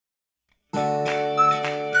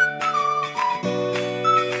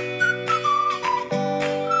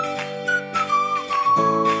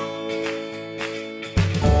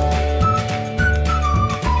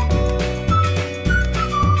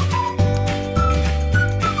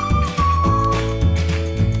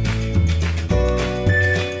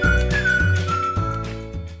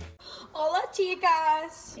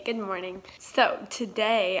morning. So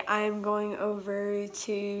today I'm going over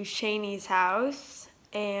to Shanie's house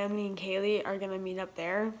and me and Kaylee are gonna meet up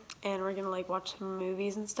there and we're gonna like watch some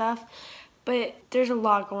movies and stuff. But there's a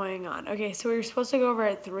lot going on. Okay, so we were supposed to go over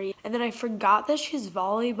at 3 and then I forgot that she's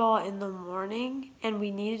volleyball in the morning and we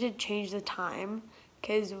needed to change the time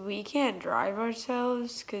because we can't drive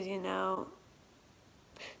ourselves because, you know.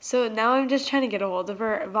 So now I'm just trying to get a hold of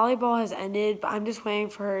her. Volleyball has ended, but I'm just waiting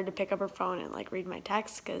for her to pick up her phone and like read my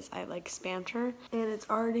text because I like spammed her. And it's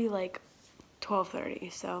already like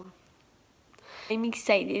 12:30, so I'm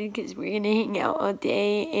excited because we're gonna hang out all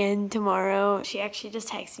day and tomorrow. She actually just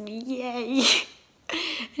texted me, yay!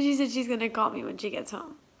 She said she's gonna call me when she gets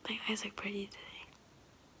home. My eyes look pretty today.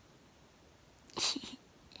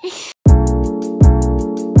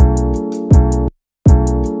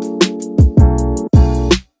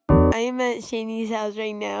 I'm at Shanie's house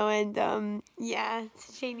right now, and yeah,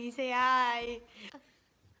 Shanie, say hi.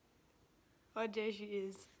 Oh, there she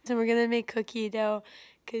is. So we're gonna make cookie dough,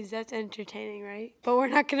 cause that's entertaining, right? But we're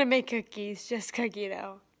not gonna make cookies, just cookie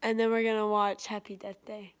dough. And then we're gonna watch Happy Death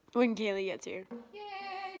Day when Kaylee gets here.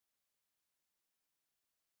 Yay!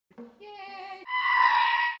 Yay!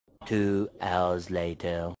 2 hours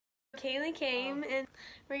later. Kaylee came and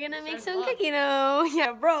we're gonna make some cookie dough.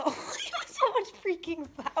 Yeah, bro, so much freaking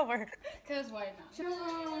flour. Cause why not?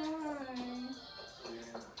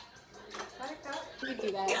 You can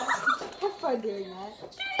do that. Have fun doing that. She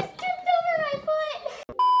just tipped over my foot.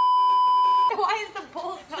 Why is the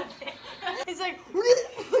bowl so big? It's like.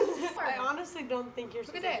 I honestly don't think you're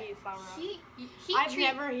supposed to heat flour up. I've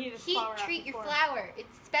never heated flour up before. Heat treat your flour.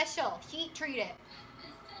 It's special. Heat treat it.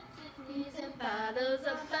 Bottles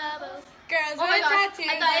of bubbles. Girls, oh my gosh,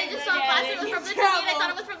 I thought I just saw plastic was from the TV and I thought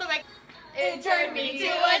it was from the mic. It turned me to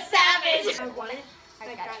a savage. I want it.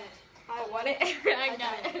 I got it. I want it. I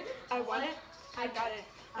got it. I want it. I got it.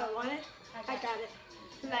 I want it. I got it.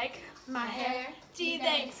 Like my hair. Gee,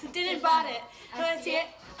 thanks. Didn't bought it. I see it.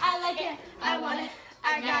 I like it. I want it.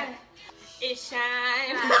 I got it. It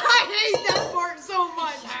shines. I hate that part so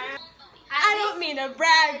much. I don't mean to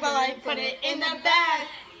brag, but like put it in the bag.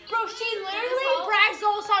 Bro, she literally brags the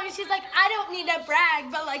whole song and she's like, I don't need to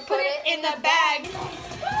brag, but like put it in the bag.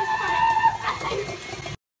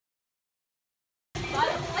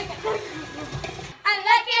 I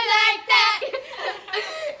like it like that.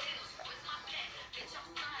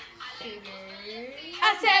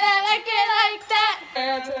 I said I like it like that.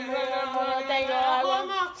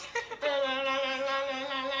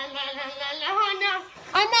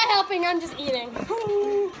 I'm not helping, I'm just eating.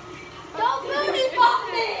 Don't booty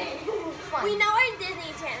bump me! We know our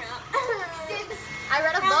Disney Channel. I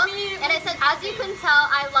read a book and it said, as you can tell,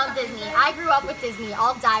 I love Disney. I grew up with Disney.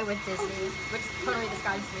 I'll die with Disney, which totally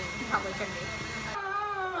describes me. Probably couldn't be.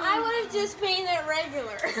 I would have just made it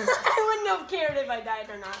regular. I wouldn't have cared if I died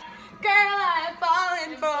or not. Girl, I've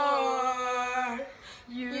fallen for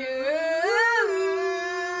you.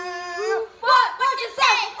 What? What'd you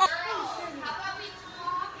say? How about we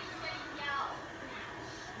talk instead of yell?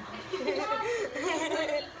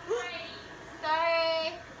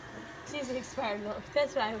 Sorry. She's expired milk.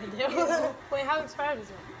 That's what I would do. Wait, how expired is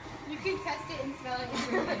it? You can test it and smell it and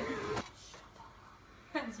drink it.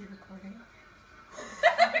 As you're recording.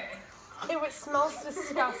 It smells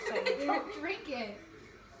disgusting. Don't drink it.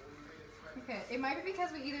 Okay, it might be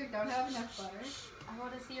because we either don't have enough butter. I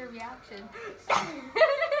want to see your reaction.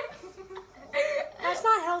 That's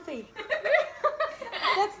not healthy.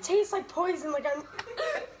 That tastes like poison. Like I'm.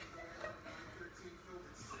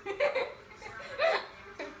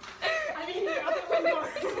 I mean, the other one more.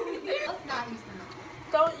 Let's not use the milk.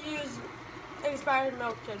 Don't use expired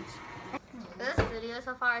milk, kids. This video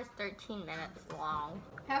so far is 13 minutes long.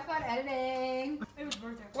 Have fun editing. It was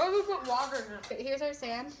worth it. Why did we put water in it? Here's our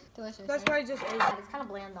sand. Delicious. That's why I just ate it. It's kind of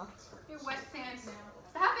bland though. Your wet sand now.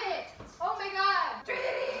 Stop it! Oh my god!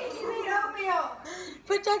 Trinity! You need oatmeal!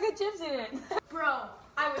 Put chocolate chips in it. Bro,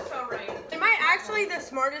 I was so right. Am I actually the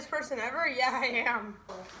smartest person ever? Yeah, I am.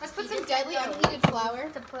 Let's put some deadly unheated flour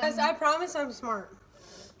to put. Because I promise I'm smart.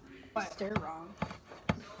 What? Stir wrong.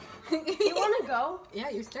 You want to go? Yeah,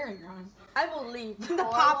 you're stirring wrong. I will leave. The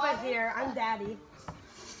papa here. I'm daddy.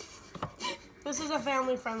 This is a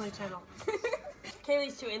family-friendly channel.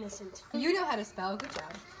 Kaylee's too innocent. You know how to spell. Good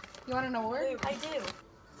job. You want to know a word? I do.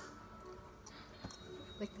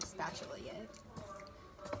 Like the spatula yet.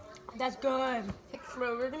 That's good.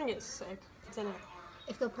 Bro, we're gonna get sick. It's in it.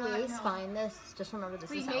 If the police find this, just remember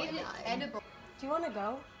this is how I died. Edible. Do you want to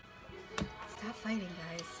go? Stop fighting,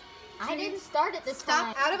 guys. I didn't start it this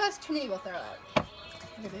time. Stop. Out of us, Trinity will throw up.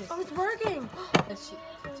 Look at this. Oh, it's working. That's she.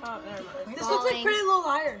 Oh, never mind. We're This looks like falling. Pretty Little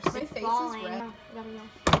Liars. My face is red.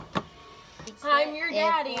 I'm your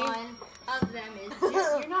daddy. If one of them is...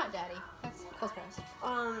 You're not daddy. That's close press.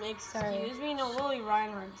 Excuse me? No, Lily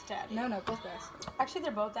Reinhardt's daddy. No, close press. Actually,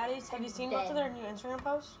 they're both daddies. Have you seen both of their new Instagram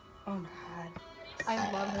posts? Oh my god.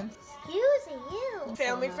 I love them. Excuse you.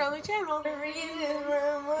 Family-friendly channel.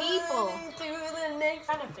 People. To the next.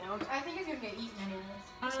 Kind of failed. I think it's gonna get eaten anyways.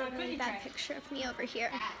 I really bad picture of me over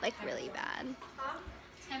here. Like really bad.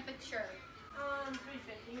 Temperature.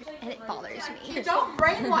 350. And it bothers me. Don't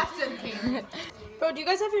brainwash them, Kaylee. Bro, do you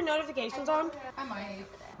guys have your notifications on? I might.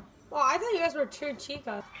 Well, I thought you guys were true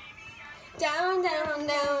chica. Down, down,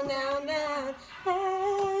 down, down, down.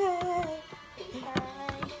 Hey.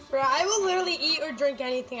 Bro, I will literally eat or drink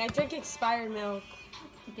anything. I drink expired milk.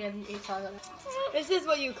 Give me 8 solids. This is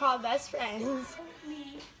what you call best friends.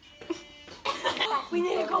 We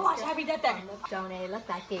need to go watch Happy Death Day. Don't it look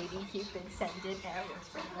like baby Cupid sending arrows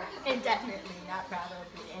from her? Indefinitely, not probably,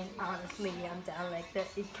 and honestly, I'm down like the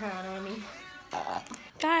economy.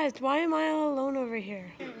 Guys, why am I all alone over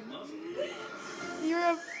here? You're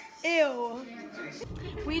a... Ew.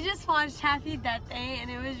 We just watched Happy Death Day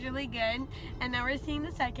and it was really good. And now we're seeing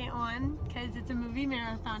the second one because it's a movie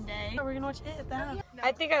marathon day. We're gonna watch it at the house.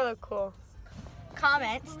 I think I look cool.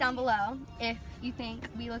 Comments down below if you think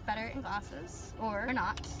we look better in glasses or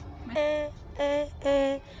not. Had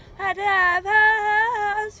to have a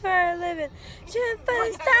house for a living. Shoot for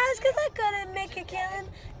the stars cause I couldn't make a killing.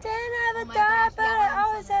 Didn't have a thought but I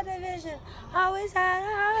always had a vision. Always had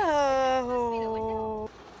a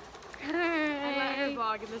hope. I let her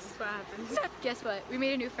vlog and this is what happens. Guess what? We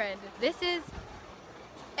made a new friend. This is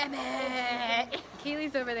Emmett.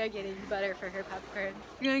 Kaylee's over there getting butter for her popcorn.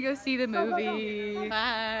 We're gonna go see the movie.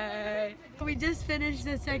 Bye. We just finished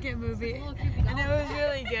the second movie and it was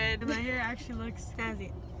really good. My hair actually looks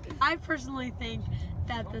snazzy. I personally think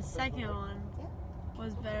that the second one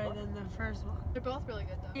was better than the first one. They're both really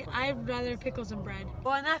good though. I'd rather pickles and bread.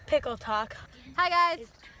 Well, enough pickle talk. Hi guys.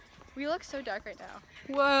 We look so dark right now.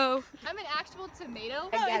 Whoa. I'm an actual tomato.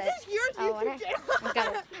 I get it. Is this your YouTube channel? I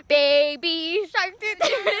got it. Baby shark. Baby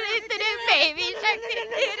shark.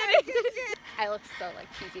 I look so like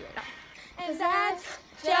cheesy right now. And that's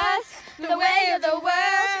just the way of the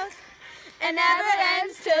world. It never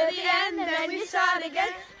ends till the end, and then we start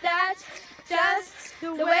again. That's just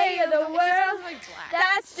the way of the world.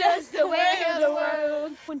 That's just the way of the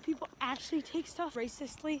world. When people actually take stuff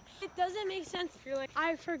racistly, it doesn't make sense if you're like,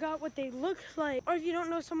 I forgot what they look like. Or if you don't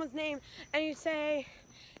know someone's name and you say,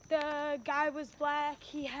 the guy was black,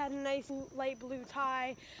 he had a nice light blue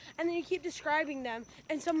tie, and then you keep describing them,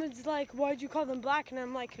 and someone's like, why'd you call them black? And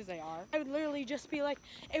I'm like, because they are. I would literally just be like,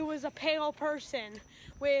 it was a pale person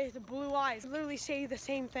with blue eyes. Literally say the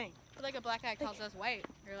same thing. But like a black guy calls us white.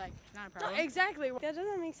 You're like, not a problem. No, exactly. That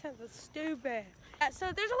doesn't make sense. That's stupid.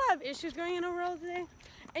 So there's a lot of issues going on in the world today,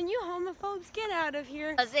 and you homophobes, get out of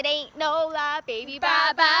here. Cause it ain't no lie, baby.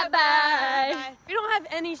 Bye, bye, bye. We don't have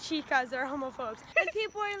any chicas that are homophobes. And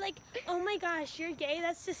people are like, oh my gosh, you're gay?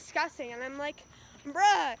 That's disgusting. And I'm like,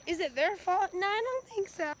 bruh, is it their fault? No, I don't think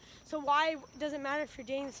so. So why does it matter if you're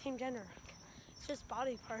dating the same gender? It's just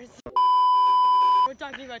body parts. We're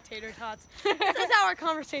talking about tater tots. This is how our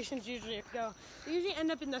conversations usually go. We usually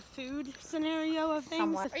end up in the food scenario of things.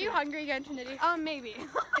 Somewhat. Are you hungry again, Trinity? Maybe.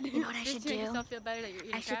 You know what I should Just to make do? yourself feel better that you're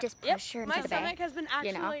eating I should crap? just push her My into the stomach bay. has been actually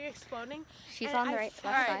You know? exploding. She's and on the I right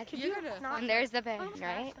feel- left Alright, side. could you not- And there's the bay,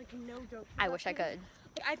 right? Like, no joke. I wish I could.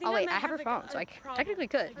 I think Oh wait, might I have her like, phone, a so I problem. technically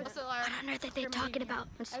could. Also, What on earth are they talking about? I'm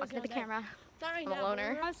just talking to the camera. Not right I'm a now.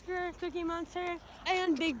 loner. Oscar, Cookie Monster,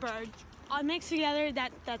 and Big Bird. All mixed together,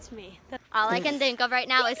 that's me. All I can think of right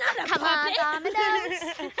now is, come on, Domino's.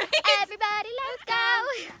 Everybody, let's go.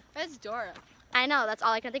 that's Dora. I know, that's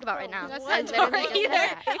all I can think about right now. That's I not literally Dora just said Either.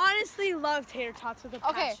 that. I honestly love tater tots with a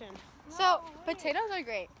Okay. passion. So, potatoes are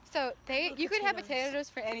great. So, you could have potatoes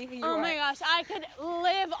for anything you Oh want. my gosh, I could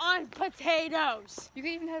live on potatoes. You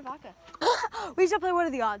could even have vodka. We should play What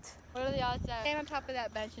Are the Odds? What are the odds that stand on top of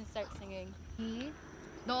that bench and start singing? 3,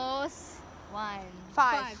 2, 1.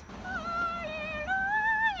 5.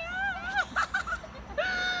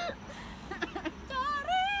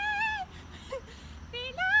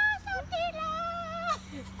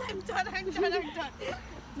 I'm done.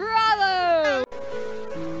 Bravo!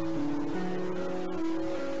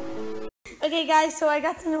 Okay guys, so I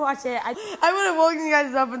got to watch it. I would have woken you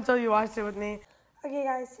guys up until you watched it with me. Okay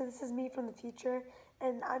guys, so this is me from the future,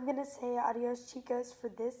 and I'm gonna say adios chicas for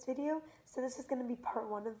this video. So this is gonna be part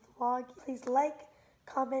 1 of the vlog. Please like,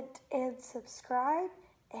 comment, and subscribe,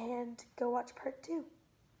 and go watch part 2.